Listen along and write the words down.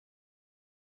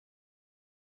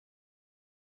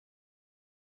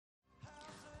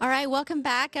All right, welcome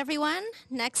back, everyone.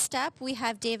 Next up, we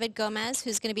have David Gomez,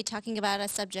 who's going to be talking about a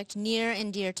subject near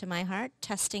and dear to my heart,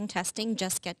 testing, testing,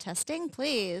 just get testing,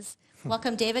 please.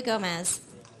 Welcome, David Gomez.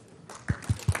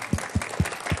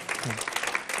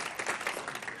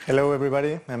 Hello,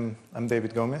 everybody. I'm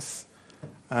David Gomez.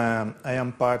 I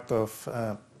am part of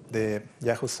the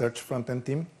Yahoo Search front-end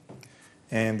team,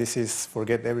 and this is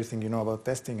forget everything you know about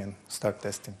testing and start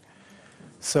testing.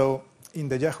 So in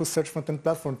the Yahoo Search front-end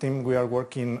platform team, we are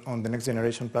working on the next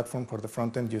generation platform for the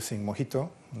front-end using Mojito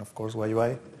and, of course,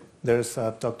 YUI. There's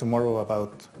a talk tomorrow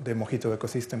about the Mojito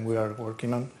ecosystem we are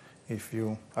working on, if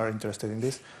you are interested in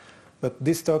this. But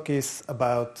this talk is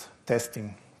about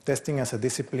testing as a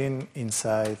discipline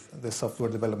inside the software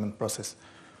development process.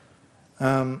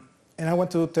 And I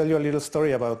want to tell you a little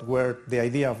story about where the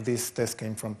idea of this test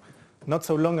came from. Not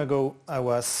so long ago, I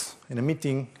was in a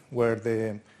meeting where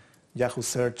the Yahoo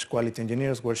Search quality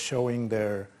engineers were showing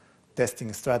their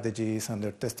testing strategies and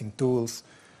their testing tools.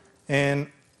 And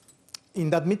in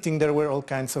that meeting, there were all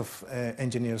kinds of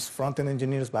engineers, front-end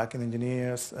engineers, back-end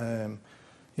engineers,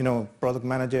 product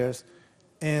managers.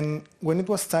 And when it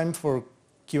was time for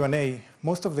Q&A,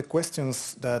 most of the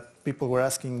questions that people were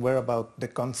asking were about the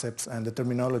concepts and the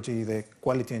terminology the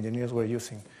quality engineers were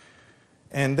using.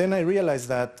 And then I realized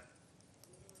that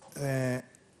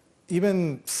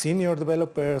even senior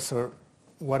developers or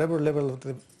whatever level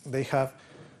they have,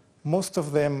 most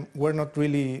of them were not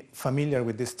really familiar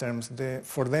with these terms.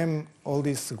 For them, all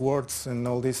these words and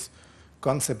all these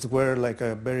concepts were like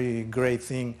a very gray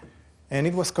thing, and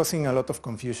it was causing a lot of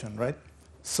confusion, right?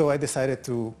 So I decided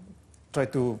to try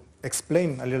to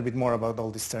explain a little bit more about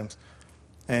all these terms.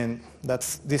 And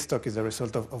this talk is a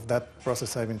result of that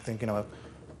process I've been thinking about.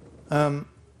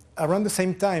 Around the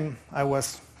same time, I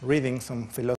was reading some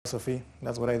philosophy.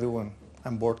 That's what I do when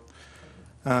I'm bored.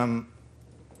 And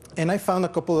I found a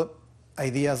couple of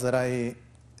ideas that I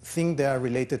think they are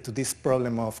related to this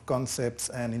problem of concepts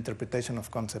and interpretation of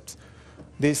concepts.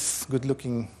 This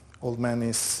good-looking old man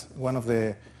is one of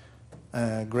the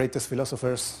greatest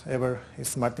philosophers ever.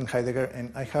 Is Martin Heidegger,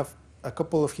 and I have a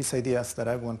couple of his ideas that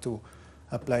I want to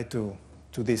apply to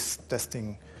this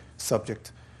testing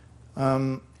subject.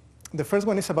 The first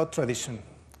one is about tradition.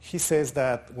 He says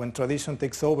that when tradition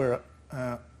takes over,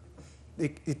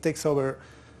 it takes over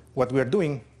what we are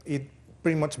doing. It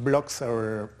pretty much blocks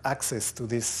our access to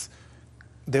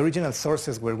the original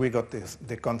sources where we got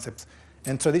the concepts.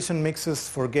 And tradition makes us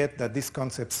forget that these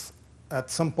concepts at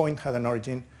some point had an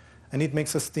origin, and it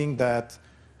makes us think that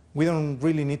we don't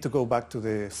really need to go back to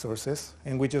the sources,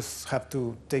 and we just have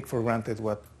to take for granted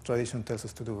what tradition tells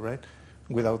us to do, right?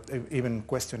 Without even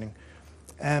questioning.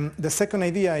 The second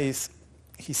idea is,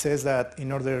 he says that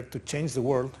in order to change the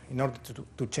world, in order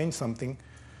to change something,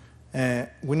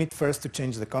 we need first to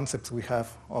change the concepts we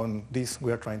have on this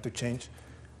we are trying to change.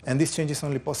 And this change is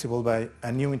only possible by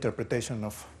a new interpretation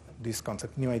of this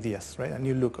concept, new ideas, right? A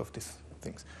new look of these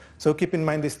things. So keep in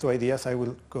mind these two ideas. I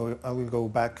will go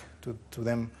back to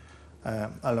them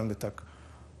along the talk.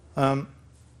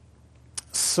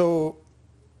 So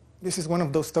this is one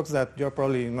of those talks that you're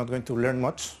probably not going to learn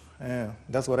much.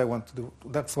 That's what I want to do.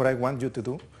 That's what I want you to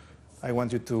do. I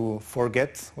want you to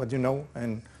forget what you know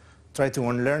and try to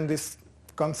unlearn these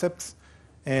concepts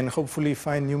and hopefully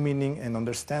find new meaning and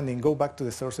understanding. Go back to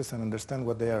the sources and understand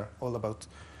what they are all about.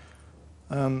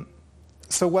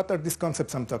 So what are these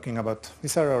concepts I'm talking about?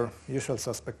 These are our usual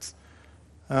suspects.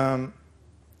 I'm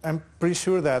pretty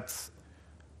sure that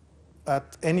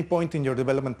at any point in your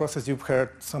development process, you've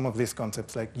heard some of these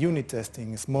concepts like unit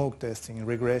testing, smoke testing,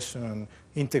 regression,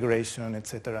 integration,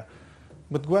 etc.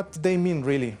 But what they mean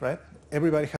really, right?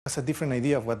 Everybody has a different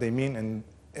idea of what they mean, and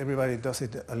everybody does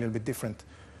it a little bit different.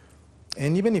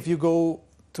 And even if you go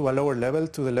to a lower level,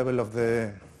 to the level of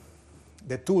the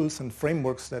tools and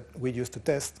frameworks that we use to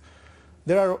test,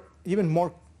 there are even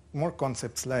more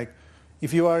concepts. Like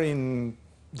if you are in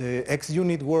the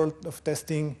XUnit world of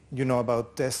testing, you know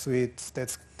about test suites,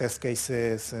 test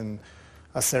cases, and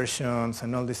assertions,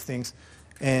 and all these things.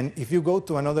 And if you go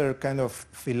to another kind of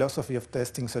philosophy of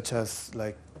testing, such as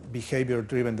like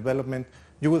behavior-driven development,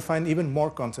 you will find even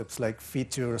more concepts like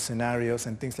features, scenarios,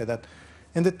 and things like that.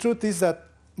 And the truth is that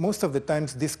most of the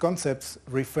times these concepts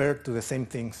refer to the same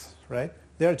things, right?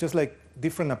 They are just like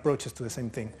different approaches to the same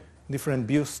thing, different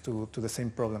views to the same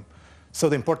problem. So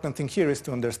the important thing here is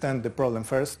to understand the problem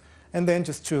first, and then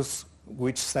just choose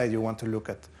which side you want to look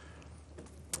at.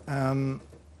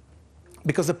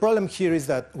 Because the problem here is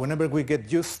that whenever we get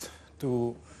used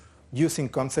to using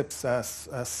concepts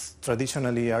as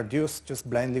traditionally are used, just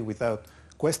blindly without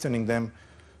questioning them,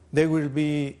 they will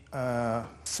be a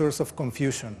source of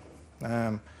confusion.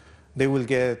 they will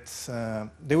get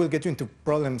you into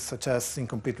problems such as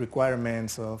incomplete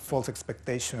requirements or false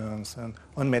expectations and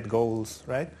unmet goals,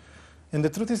 right? And the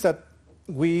truth is that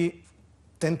we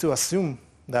tend to assume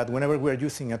that whenever we're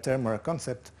using a term or a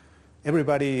concept,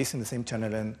 everybody is in the same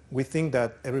channel, and we think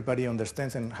that everybody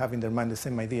understands and have in their mind the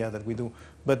same idea that we do.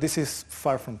 But this is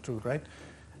far from true, right?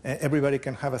 Everybody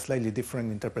can have a slightly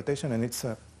different interpretation, and it's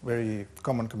a very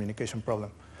common communication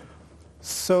problem.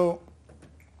 So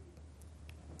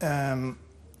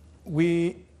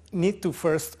we need to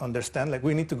first understand, like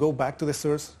we need to go back to the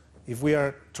source. If we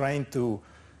are trying to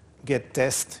get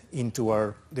tests into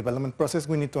our development process,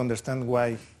 we need to understand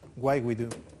why we do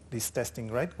this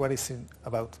testing, right? What is it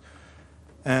about?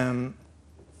 And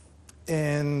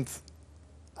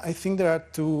I think there are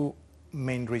two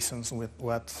main reasons with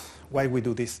why we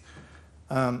do this.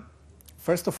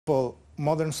 First of all,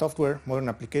 modern software, modern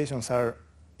applications are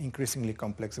increasingly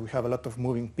complex. We have a lot of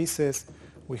moving pieces.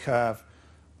 We have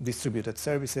distributed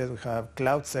services. We have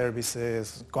cloud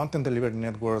services, content delivery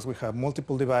networks. We have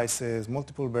multiple devices,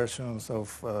 multiple versions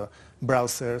of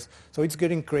browsers. So it's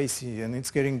getting crazy, and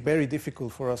it's getting very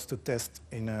difficult for us to test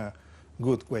in a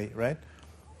good way, right?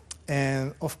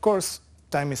 And of course,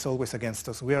 time is always against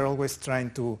us. We are always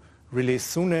trying to release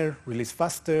sooner, release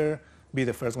faster, be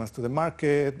the first ones to the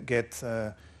market, get,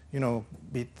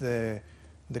 beat the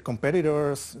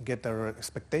competitors, get our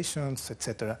expectations,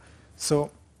 etc.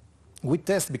 So we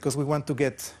test because we want to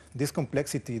get this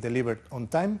complexity delivered on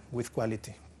time with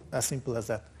quality, as simple as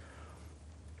that.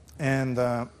 And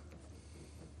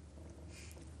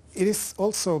it is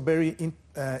also very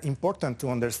important to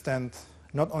understand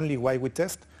not only why we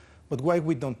test, but why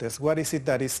we don't test. What is it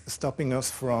that is stopping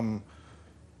us from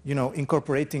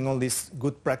incorporating all these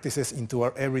good practices into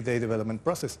our everyday development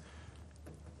process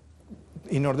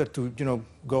in order to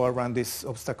go around these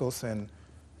obstacles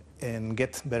and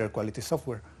get better quality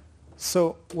software?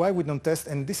 So why we don't test,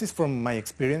 and this is from my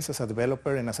experience as a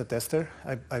developer and as a tester.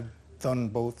 I've done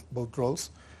both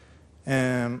roles.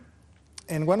 And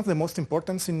one of the most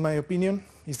important, in my opinion,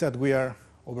 is that we are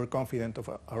overconfident of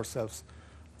ourselves,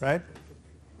 right?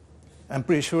 I'm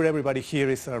pretty sure everybody here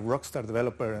is a rockstar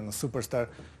developer and a superstar,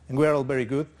 and we are all very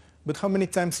good. But how many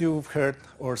times you've heard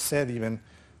or said even,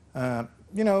 I'm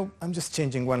just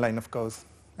changing one line of code.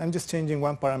 I'm just changing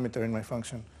one parameter in my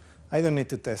function. I don't need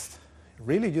to test.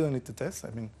 Really, you don't need to test? I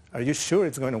mean, are you sure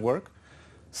it's going to work?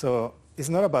 So it's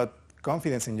not about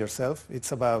confidence in yourself.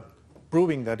 It's about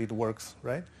proving that it works,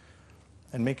 right?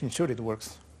 And making sure it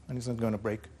works and it's not going to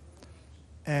break.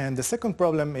 And the second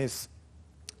problem is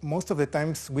most of the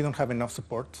times we don't have enough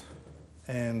support,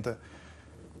 and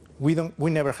we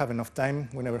never have enough time.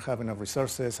 We never have enough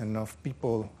resources, enough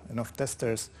people, enough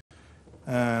testers.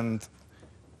 And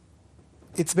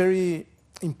it's very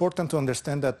important to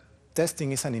understand that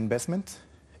testing is an investment,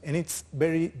 and it's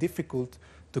very difficult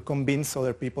to convince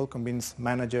other people, convince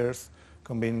managers,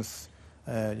 convince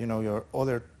your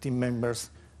other team members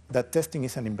that testing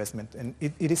is an investment. And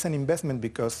it is an investment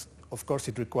because, of course,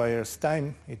 it requires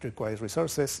time, it requires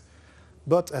resources,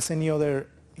 but as any other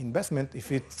investment,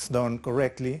 if it's done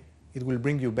correctly, it will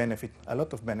bring you benefit, a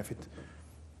lot of benefit.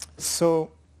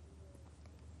 So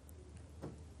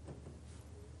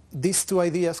these two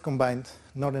ideas combined,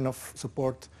 not enough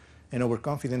support and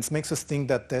overconfidence, makes us think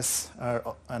that tests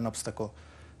are an obstacle.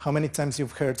 How many times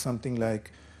you've heard something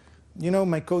like,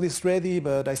 my code is ready,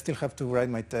 but I still have to write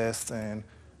my test, and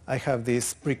I have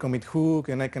this pre-commit hook,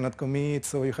 and I cannot commit,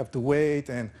 so you have to wait,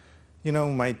 and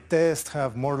my tests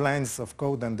have more lines of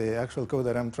code than the actual code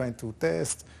that I'm trying to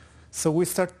test. So we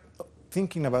start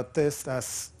thinking about tests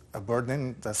as a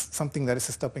burden, as something that is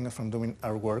stopping us from doing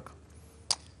our work.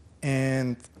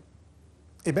 And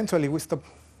eventually we stop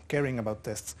caring about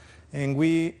tests. And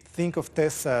we think of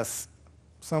tests as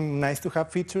some nice-to-have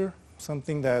feature,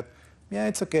 something that, yeah,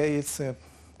 it's okay, it's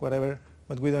whatever,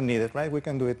 but we don't need it, right? We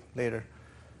can do it later.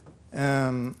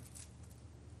 And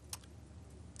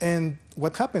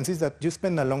what happens is that you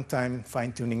spend a long time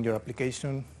fine-tuning your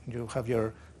application. You have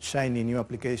your shiny new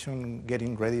application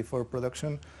getting ready for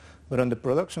production. But on the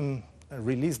production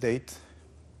release date,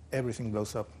 everything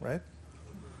blows up, right?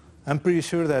 I'm pretty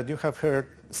sure that you have heard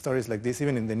stories like this,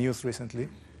 even in the news recently.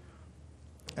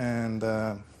 And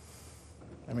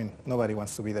nobody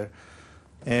wants to be there.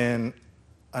 And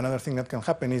another thing that can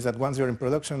happen is that once you're in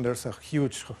production, there's a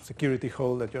huge security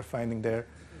hole that you're finding there.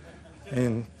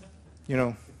 And,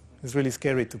 it's really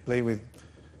scary to play with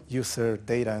user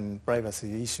data and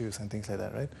privacy issues and things like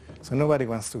that, right? So nobody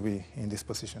wants to be in this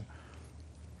position.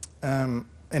 And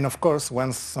of course,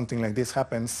 once something like this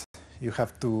happens, you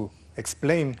have to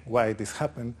explain why this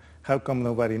happened. How come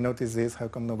nobody noticed this? How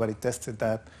come nobody tested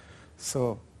that?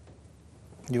 So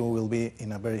you will be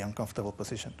in a very uncomfortable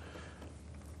position.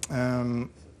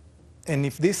 And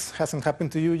if this hasn't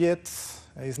happened to you yet,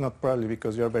 it's not probably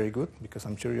because you're very good, because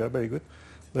I'm sure you are very good,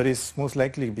 but it's most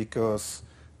likely because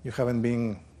you haven't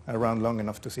been around long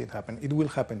enough to see it happen. It will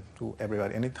happen to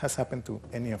everybody, and it has happened to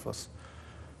any of us.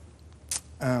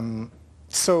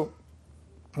 So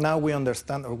now we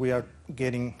understand, or we are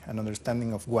getting an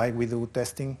understanding of why we do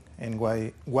testing and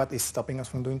what is stopping us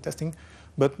from doing testing.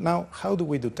 But now, how do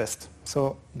we do test?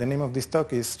 So the name of this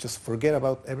talk is just forget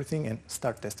about everything and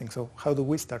start testing. So how do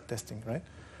we start testing, right?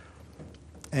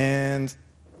 And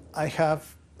I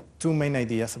have two main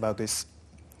ideas about this.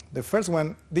 The first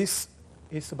one, this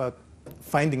is about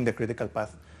finding the critical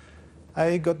path.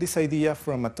 I got this idea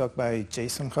from a talk by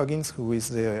Jason Huggins, who is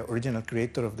the original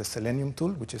creator of the Selenium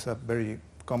tool, which is a very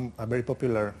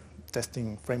popular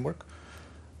testing framework.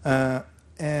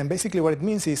 And basically what it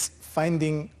means is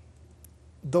finding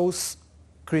those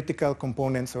critical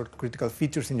components or critical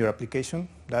features in your application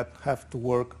that have to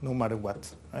work no matter what,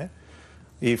 right?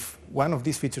 If one of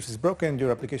these features is broken,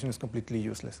 your application is completely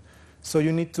useless. So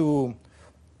you need to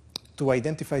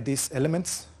identify these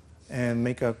elements and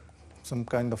make some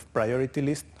kind of priority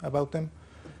list about them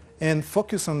and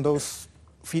focus on those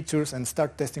features and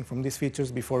start testing from these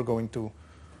features before going to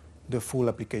the full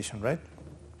application, right?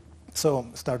 So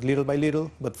start little by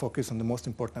little, but focus on the most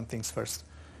important things first.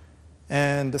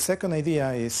 And the second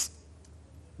idea is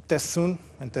test soon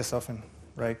and test often,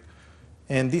 right?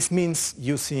 And this means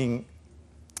using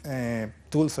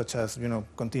tools such as,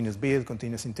 continuous build,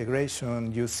 continuous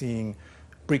integration, using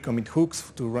pre-commit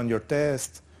hooks to run your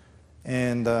test.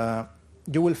 And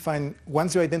you will find,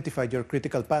 once you identify your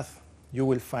critical path, you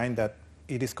will find that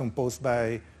it is composed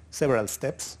by several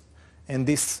steps. And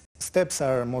these steps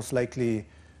are most likely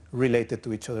related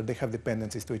to each other. They have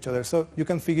dependencies to each other. So you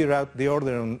can figure out the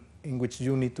order in which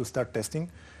you need to start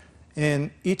testing. And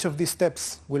each of these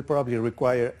steps will probably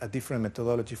require a different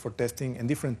methodology for testing and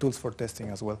different tools for testing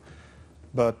as well.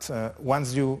 But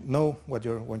once you know what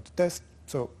you're going to test,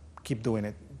 so keep doing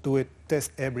it. Do it,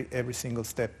 test every single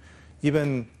step.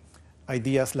 Even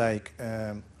ideas like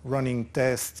running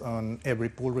tests on every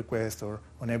pull request or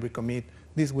on every commit,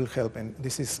 this will help. And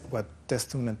this is what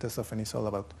test soon and test often is all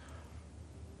about.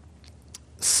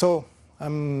 So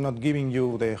I'm not giving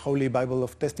you the holy Bible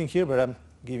of testing here, but I'm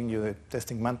giving you the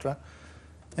testing mantra.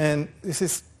 And this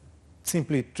is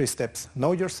simply 3 steps.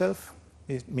 Know yourself.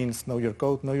 It means know your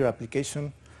code, know your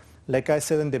application. Like I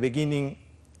said in the beginning,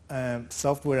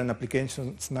 software and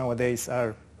applications nowadays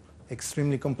are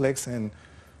extremely complex, and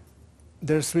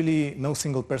there's really no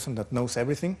single person that knows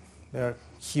everything. There are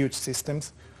huge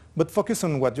systems. But focus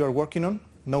on what you're working on.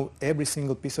 Know every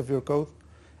single piece of your code.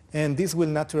 And this will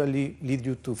naturally lead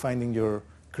you to finding your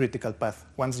critical path.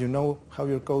 Once you know how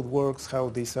your code works, how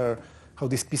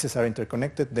these pieces are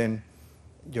interconnected, then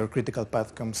your critical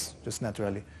path comes just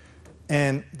naturally.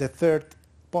 And the third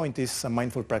point is a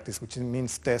mindful practice, which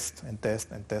means test and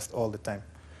test and test all the time.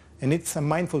 And it's a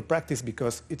mindful practice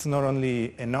because it's not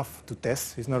only enough to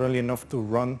test, it's not only enough to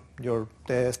run your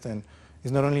test, and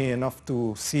it's not only enough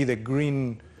to see the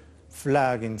green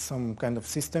flag in some kind of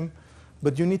system,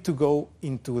 but you need to go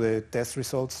into the test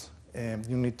results, and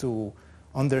you need to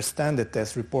understand the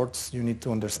test reports, you need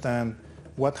to understand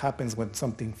what happens when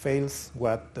something fails,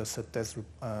 what does a test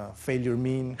failure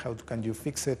mean, how can you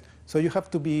fix it. So you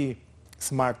have to be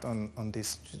smart on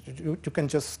this. You can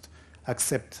just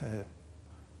accept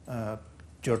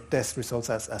your test results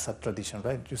as a tradition,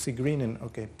 right? You see green and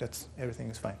okay,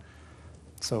 everything is fine.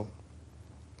 So,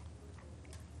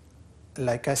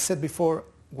 like I said before,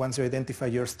 once you identify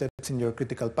your steps in your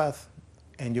critical path,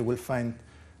 and you will find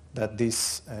that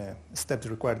these steps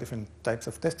require different types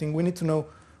of testing, we need to know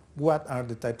what are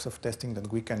the types of testing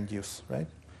that we can use, right?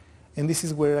 And this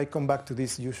is where I come back to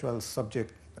these usual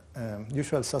suspects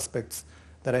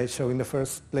that I show in the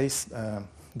first place,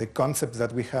 the concepts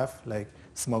that we have, like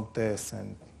smoke tests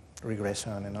and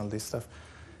regression and all this stuff.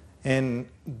 And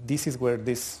this is where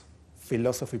this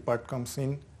philosophy part comes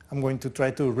in. I'm going to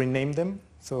try to rename them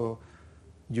so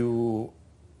you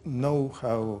know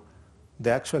how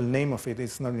the actual name of it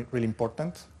is not really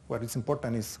important. What is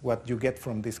important is what you get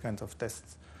from these kinds of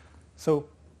tests. So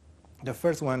the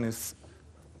first one is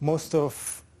most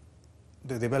of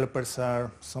the developers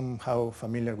are somehow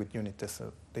familiar with unit tests.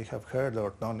 So they have heard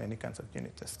or done any kinds of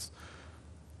unit tests.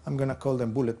 I'm going to call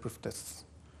them bulletproof tests.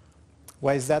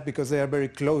 Why is that? Because they are very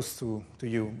close to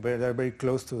you. They are very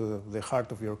close to the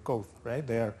heart of your code, right?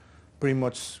 They are pretty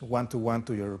much one-to-one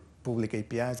to your public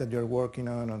APIs that you're working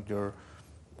on your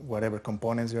whatever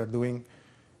components you're doing.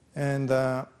 And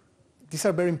these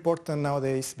are very important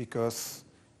nowadays because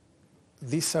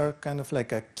these are kind of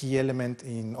like a key element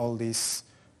in all these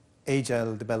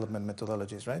agile development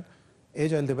methodologies, right?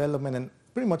 Agile development and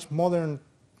pretty much modern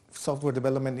software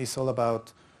development is all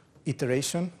about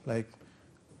iteration, like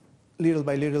little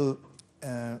by little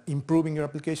improving your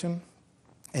application.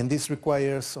 And this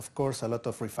requires, of course, a lot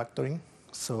of refactoring.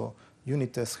 So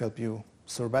unit tests help you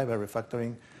survive a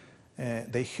refactoring.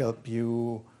 They help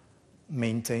you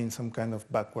maintain some kind of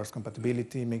backwards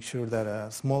compatibility, make sure that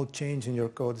a small change in your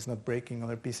code is not breaking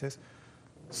other pieces.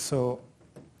 So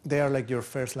they are like your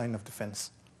first line of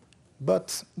defense.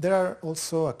 But there are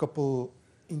also a couple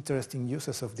interesting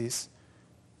uses of this.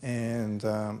 And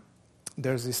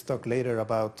there's this talk later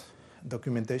about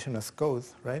documentation as code,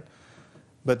 right?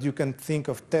 But you can think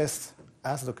of tests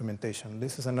as documentation.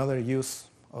 This is another use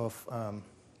of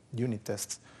unit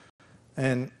tests.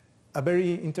 And a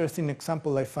very interesting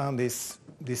example I found is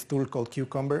this tool called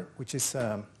Cucumber, which is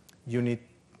not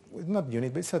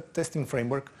unit, but it's a testing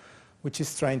framework, which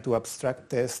is trying to abstract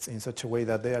tests in such a way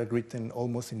that they are written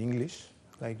almost in English.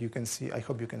 Like you can see, I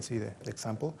hope you can see the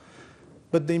example.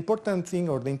 But the important thing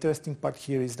or the interesting part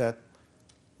here is that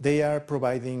they are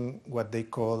providing what they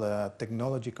call a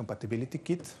technology compatibility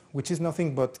kit, which is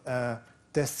nothing but a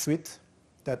test suite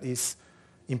that is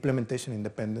implementation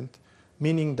independent,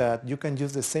 meaning that you can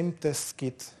use the same test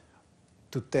kit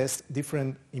to test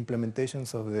different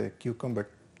implementations of the Cucumber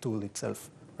tool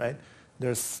itself, right?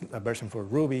 There's a version for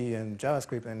Ruby and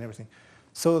JavaScript and everything.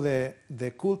 So the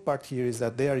cool part here is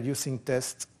that they are using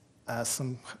tests as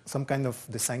some kind of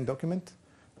design document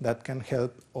that can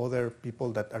help other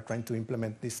people that are trying to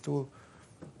implement this tool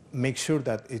make sure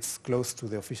that it's close to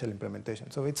the official implementation.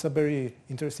 So it's a very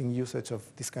interesting usage of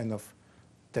this kind of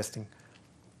testing.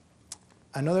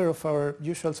 Another of our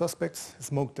usual suspects,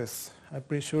 smoke tests. I'm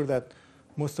pretty sure that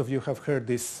most of you have heard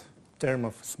this term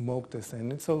of smoke test,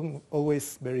 and it's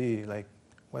always very like,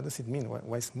 what does it mean?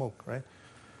 Why smoke, right?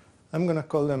 I'm going to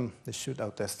call them the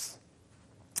shootout tests.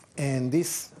 And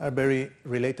these are very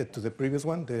related to the previous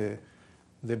one,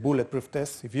 the bulletproof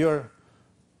test. If you're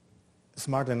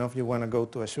smart enough, you want to go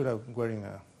to a shootout wearing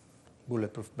a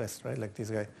bulletproof vest, right, like this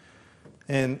guy.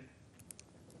 And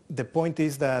the point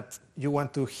is that you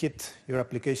want to hit your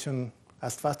application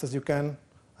as fast as you can,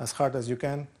 as hard as you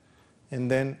can,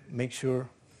 and then make sure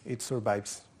it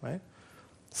survives, right?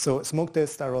 So smoke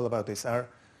tests are all about this.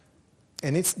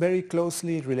 And it's very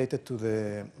closely related to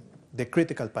the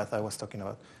critical path I was talking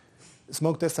about.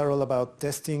 Smoke tests are all about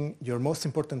testing your most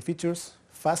important features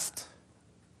fast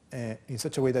in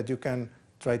such a way that you can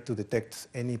try to detect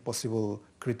any possible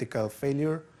critical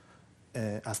failure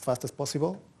as fast as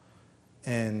possible.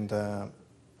 And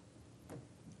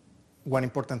one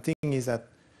important thing is that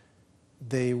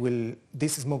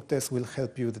this smoke test will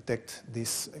help you detect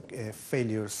these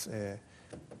failures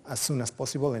as soon as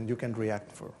possible, and you can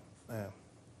react for,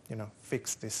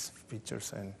 fix these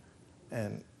features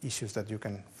and issues that you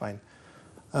can find.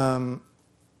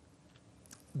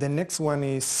 The next one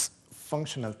is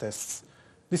functional tests.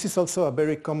 This is also a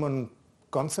very common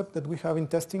concept that we have in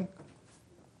testing,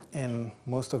 and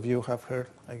most of you have heard,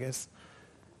 I guess.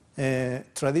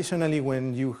 Traditionally,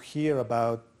 when you hear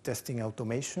about testing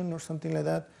automation or something like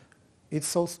that,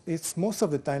 it's most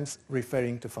of the times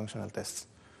referring to functional tests.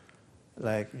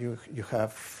 Like you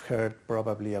have heard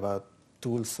probably about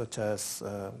tools such as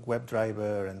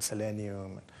WebDriver and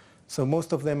Selenium. So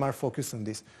most of them are focused on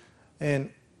this.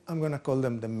 And I'm going to call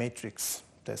them the matrix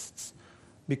tests,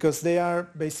 because they are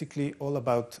basically all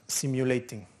about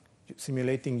simulating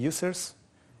users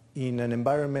in an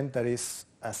environment that is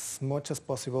as much as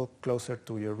possible closer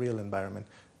to your real environment.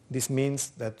 This means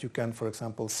that you can, for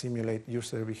example, simulate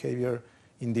user behavior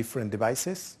in different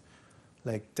devices,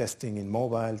 like testing in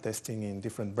mobile, testing in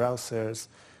different browsers.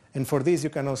 And for this, you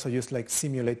can also use like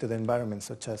simulated environments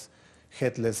such as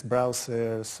headless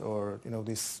browsers or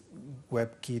this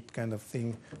WebKit kind of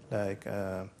thing, like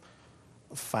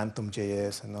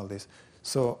Phantom.js and all this.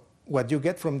 So what you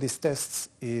get from these tests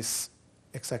is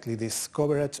exactly this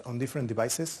coverage on different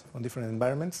devices, on different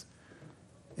environments.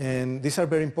 And these are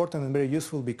very important and very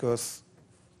useful because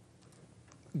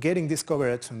getting this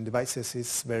coverage on devices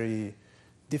is very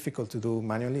difficult to do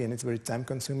manually, and it's very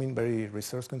time-consuming, very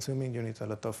resource-consuming. You need a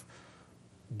lot of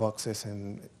boxes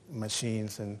and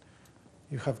machines, and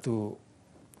you have to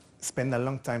spend a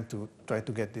long time to try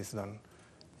to get this done.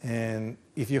 And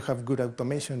if you have good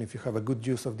automation, if you have a good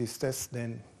use of these tests,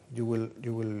 then you will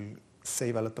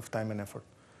save a lot of time and effort.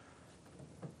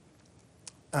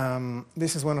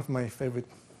 This is one of my favorite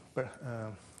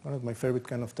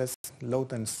kind of tests,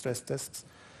 load and stress tests.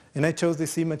 And I chose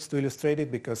this image to illustrate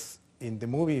it because in the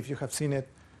movie, if you have seen it,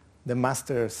 the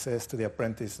master says to the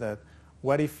apprentice that,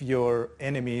 what if your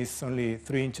enemy is only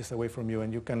 3 inches away from you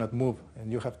and you cannot move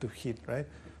and you have to hit, right?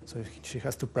 So she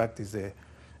has to practice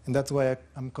and that's why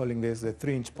I'm calling this the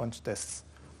 3-inch punch tests.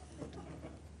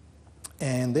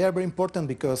 And they are very important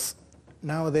because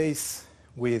nowadays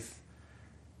with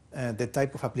the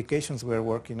type of applications we're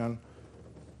working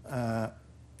on,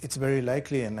 it's very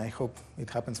likely, and I hope it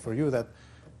happens for you, that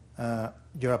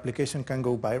your application can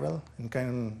go viral and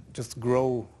can just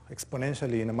grow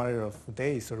exponentially in a matter of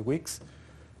days or weeks.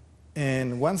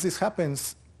 And once this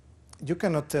happens, you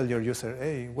cannot tell your user,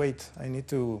 hey, wait, I need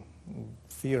to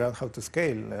figure out how to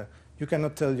scale. You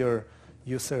cannot tell your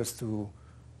users to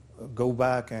go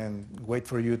back and wait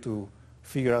for you to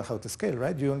figure out how to scale,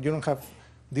 right? You don't have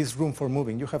this room for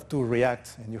moving. You have to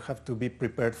react, and you have to be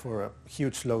prepared for a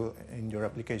huge load in your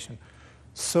application.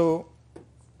 So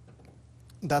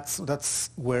that's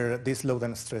where these load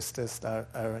and stress tests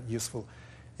are useful.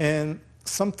 And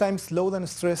sometimes load and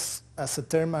stress as a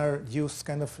term are used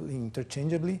kind of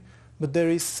interchangeably, but there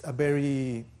is a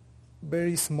very,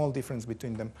 very small difference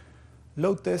between them.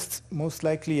 Load tests most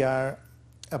likely are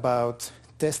about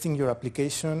testing your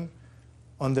application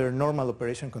under normal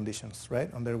operation conditions,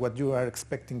 right? Under what you are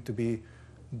expecting to be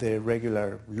the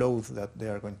regular load that they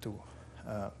are going to,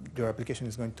 your application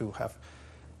is going to have.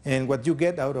 And what you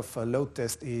get out of a load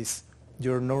test is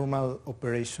your normal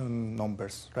operation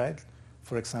numbers, right?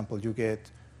 For example, you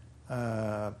get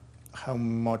how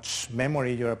much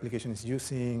memory your application is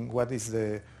using, what is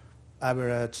the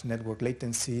average network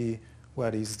latency,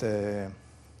 what is the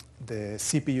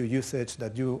CPU usage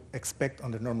that you expect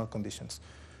under normal conditions.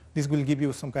 This will give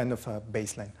you some kind of a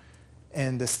baseline.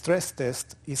 And the stress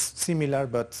test is similar,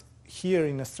 but here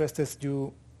in a stress test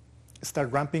you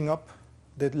start ramping up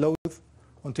the load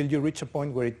until you reach a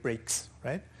point where it breaks,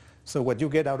 right? So what you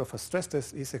get out of a stress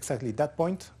test is exactly that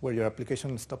point where your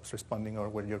application stops responding or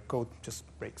where your code just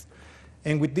breaks.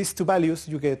 And with these two values,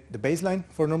 you get the baseline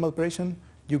for normal operation,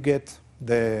 you get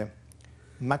the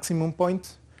maximum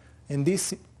point, and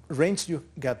this range you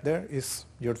got there is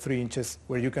your 3 inches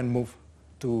where you can move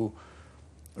to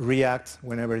react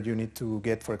whenever you need to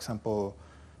get, for example,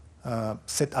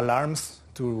 set alarms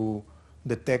to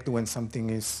detect when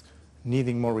something is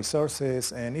needing more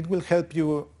resources, and it will help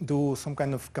you do some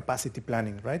kind of capacity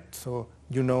planning, right? So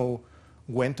you know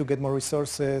when to get more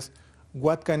resources,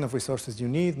 what kind of resources you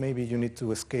need. Maybe you need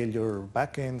to scale your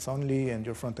backends only and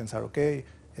your frontends are okay,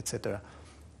 etc.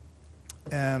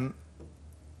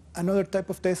 Another type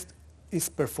of test is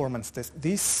performance test.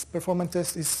 This performance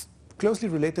test is closely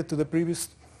related to the previous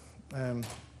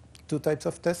two types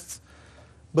of tests,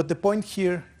 but the point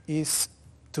here is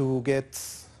to get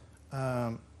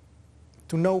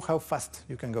to know how fast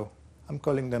you can go. I'm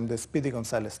calling them the Speedy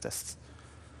Gonzalez tests.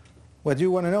 What you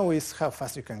want to know is how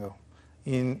fast you can go.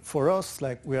 For us,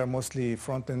 like we are mostly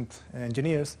front-end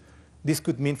engineers, this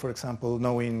could mean, for example,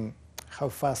 knowing how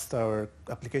fast our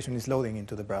application is loading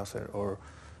into the browser or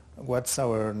what's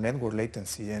our network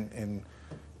latency. And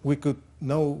we could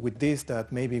know with this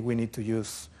that maybe we need to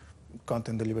use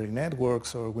content delivery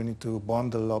networks or we need to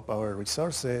bundle up our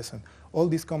resources. And all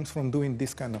this comes from doing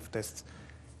this kind of tests.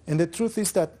 And the truth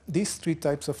is that these three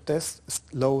types of tests,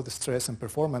 load, stress, and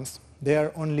performance, they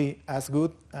are only as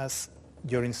good as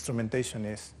your instrumentation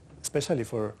is, especially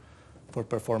for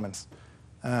performance.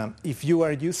 If you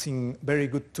are using very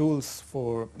good tools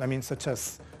such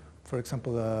as, for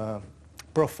example,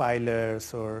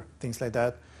 profilers or things like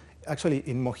that, actually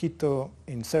in Mojito,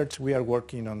 in Search, we are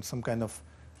working on some kind of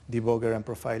debugger and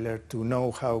profiler to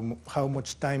know how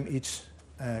much time each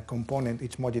component,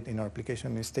 each module in our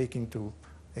application is taking to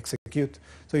execute.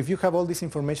 So if you have all this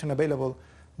information available,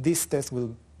 these tests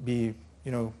will be,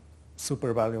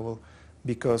 super valuable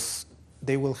because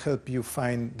they will help you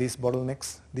find these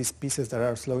bottlenecks, these pieces that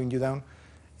are slowing you down.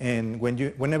 And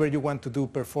whenever you want to do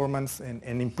performance and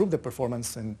improve the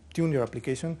performance and tune your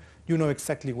application, you know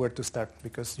exactly where to start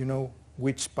because you know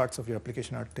which parts of your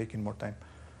application are taking more time.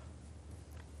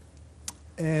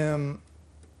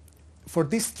 For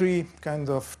these three kinds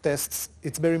of tests,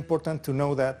 it's very important to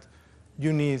know that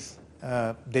you need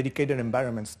dedicated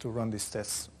environments to run these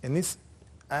tests. And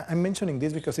I'm mentioning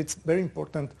this because it's very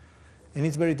important and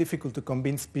it's very difficult to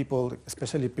convince people,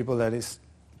 especially people that is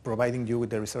providing you with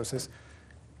the resources.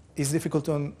 It's difficult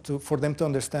for them to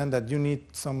understand that you need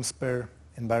some spare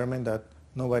environment that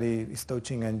nobody is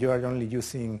touching and you are only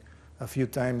using a few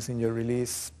times in your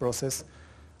release process.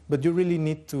 But you really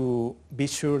need to be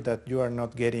sure that you are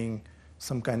not getting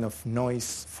some kind of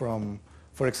noise from,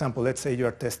 for example, let's say you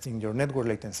are testing your network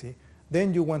latency.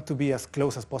 Then you want to be as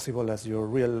close as possible as your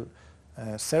real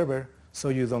server so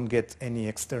you don't get any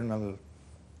external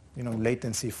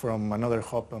latency from another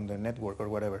hop on the network or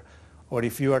whatever. Or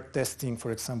if you are testing,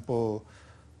 for example,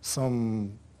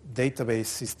 some database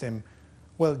system,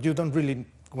 well, you don't really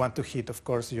want to hit, of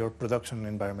course, your production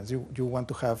environments. You want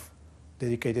to have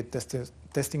dedicated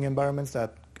testing environments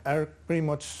that are pretty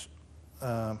much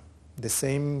the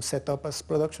same setup as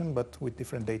production, but with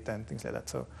different data and things like that.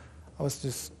 So I was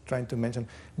just trying to mention.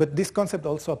 But this concept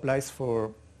also applies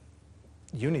for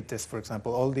unit tests, for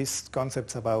example. All these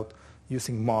concepts about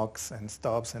using mocks and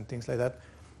stubs and things like that,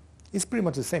 it's pretty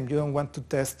much the same. You don't want to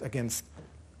test against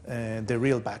the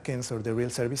real backends or the real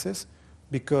services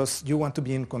because you want to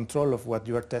be in control of what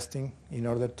you are testing in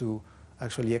order to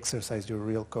actually exercise your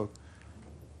real code.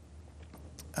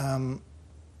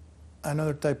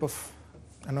 Another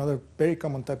very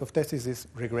common type of test is this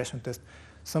regression test.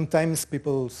 Sometimes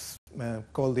people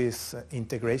call this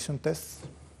integration tests.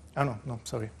 Oh, no,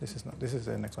 sorry, this is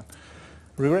the next one.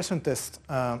 Regression tests,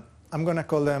 I'm going to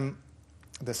call them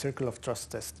the circle of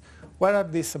trust test. What are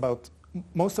these about?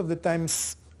 Most of the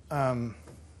times,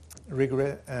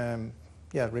 regression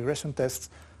tests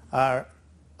are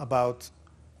about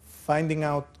finding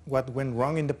out what went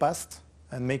wrong in the past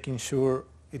and making sure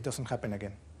it doesn't happen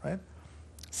again, right?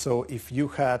 So if you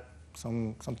had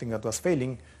something that was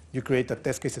failing, you create a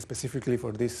test case specifically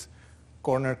for this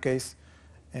corner case,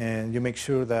 and you make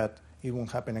sure that it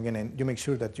won't happen again, and you make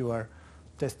sure that you are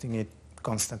testing it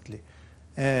constantly.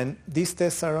 And these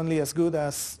tests are only as good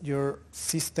as your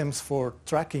systems for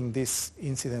tracking these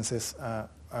incidences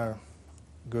are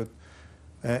good.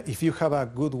 If you have a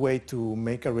good way to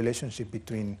make a relationship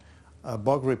between a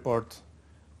bug report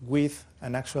with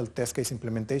an actual test case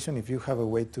implementation, if you have a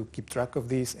way to keep track of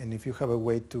this, and if you have a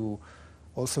way to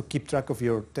also keep track of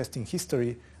your testing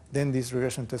history, then these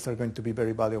regression tests are going to be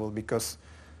very valuable because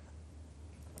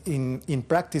in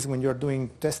practice, when you're doing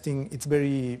testing, it's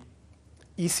very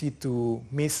easy to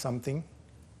miss something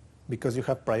because you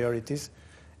have priorities.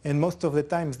 And most of the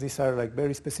times, these are like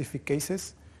very specific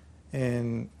cases.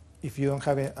 And if you don't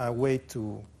have a way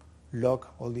to log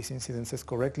all these incidences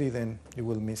correctly, then you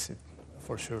will miss it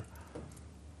for sure.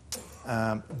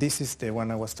 This is the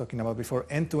one I was talking about before.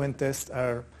 End-to-end tests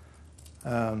are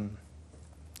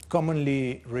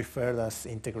commonly referred as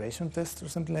integration tests or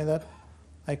something like that.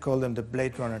 I call them the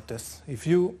Blade Runner tests. If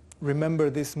you remember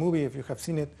this movie, if you have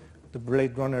seen it, the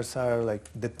Blade Runners are like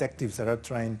detectives that are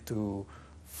trying to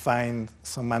find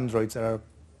some androids that are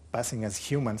passing as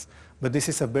humans. But this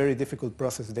is a very difficult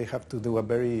process. They have to do a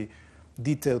very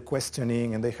detailed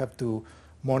questioning, and they have to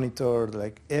monitor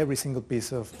like every single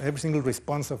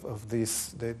response of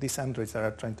these androids that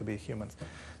are trying to be humans.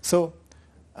 So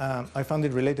I found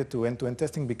it related to end-to-end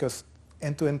testing because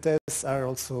end-to-end tests are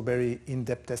also very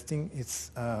in-depth testing.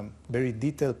 It's a very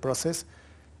detailed process,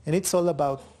 and it's all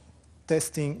about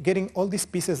testing, getting all these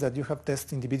pieces that you have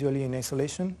tested individually in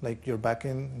isolation, like your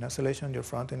backend in isolation, your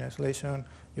front in isolation,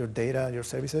 your data, your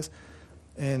services,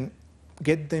 and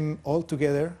get them all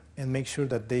together and make sure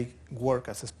that they work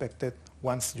as expected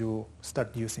once you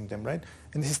start using them, right?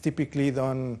 And this is typically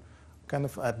done kind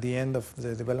of at the end of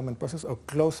the development process or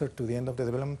closer to the end of the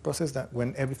development process, that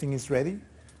when everything is ready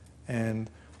and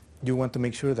you want to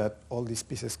make sure that all these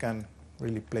pieces can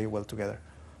really play well together.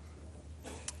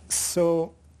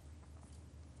 So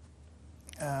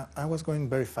I was going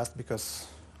very fast because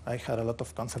I had a lot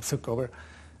of concepts to cover,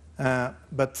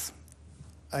 but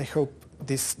I hope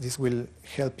this will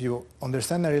help you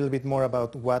understand a little bit more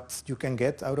about what you can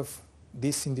get out of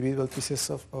these individual pieces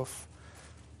of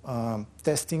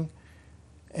testing.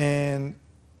 And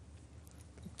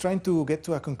trying to get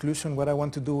to a conclusion, what I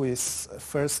want to do is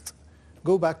first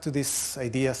go back to these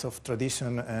ideas of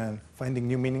tradition and finding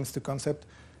new meanings to concept.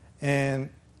 And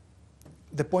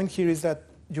the point here is that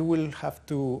you will have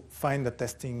to find a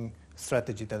testing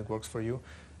strategy that works for you.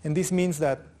 And this means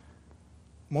that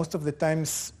most of the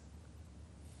times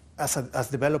as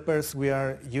developers, we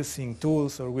are using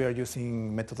tools or we are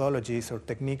using methodologies or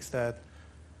techniques that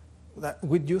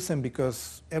we'd use them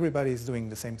because everybody is doing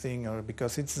the same thing or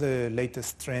because it's the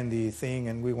latest trendy thing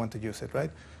and we want to use it,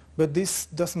 right? But this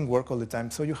doesn't work all the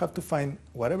time. So you have to find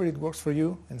whatever it works for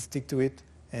you and stick to it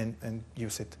and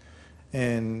use it.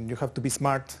 And you have to be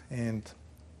smart, and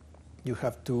you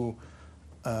have to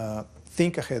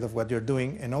think ahead of what you're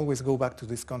doing and always go back to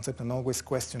this concept and always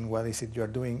question what is it you're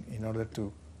doing in order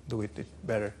to do it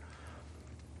better.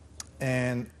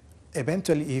 And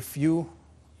eventually, if you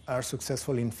are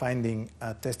successful in finding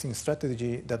a testing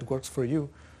strategy that works for you,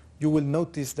 you will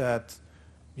notice that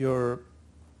your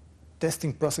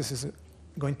testing process is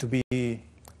going to be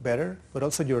better, but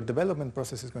also your development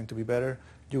process is going to be better.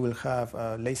 You will have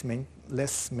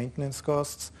less maintenance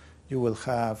costs. You will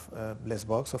have less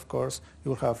bugs, of course.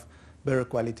 You will have better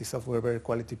quality software, better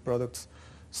quality products.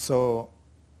 So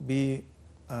be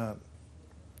a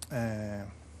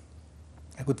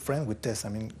good friend with tests. I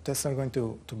mean, tests are going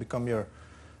to become your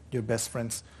best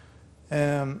friends.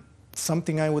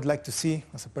 Something I would like to see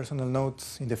as a personal note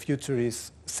in the future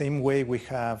is same way we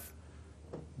have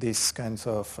these kinds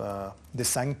of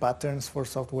design patterns for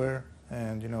software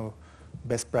and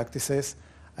best practices.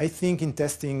 I think in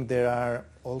testing there are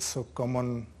also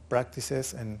common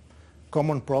practices and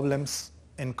common problems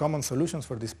and common solutions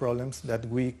for these problems that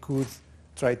we could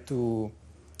try to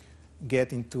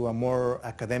get into a more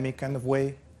academic kind of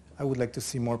way. I would like to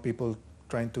see more people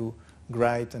trying to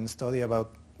write and study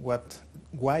about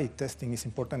why testing is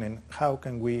important and how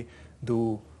can we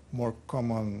do more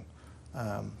common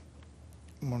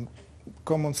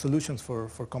solutions for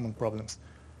common problems.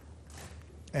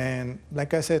 And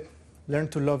like I said, learn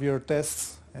to love your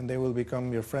tests and they will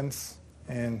become your friends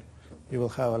and you will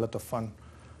have a lot of fun.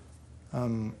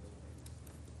 I'm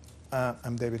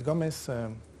David Gomez.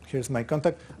 Here's my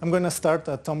contact. I'm going to start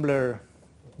a Tumblr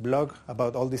blog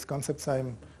about all these concepts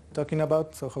I'm talking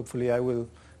about, so hopefully I will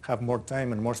have more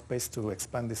time and more space to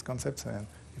expand these concepts. And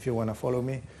if you want to follow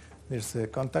me, there's a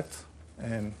contact,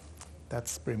 and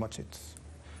that's pretty much it.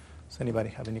 Does anybody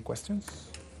have any questions?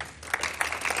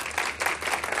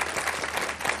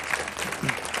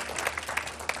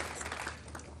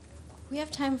 We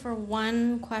have time for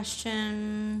one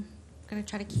question. I'm going to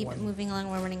try to keep it moving along.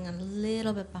 We're running a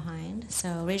little bit behind,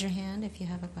 so raise your hand if you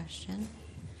have a question.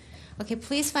 Okay,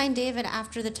 please find David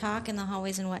after the talk in the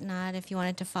hallways and whatnot if you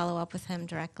wanted to follow up with him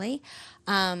directly.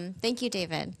 Thank you,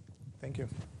 David. Thank you.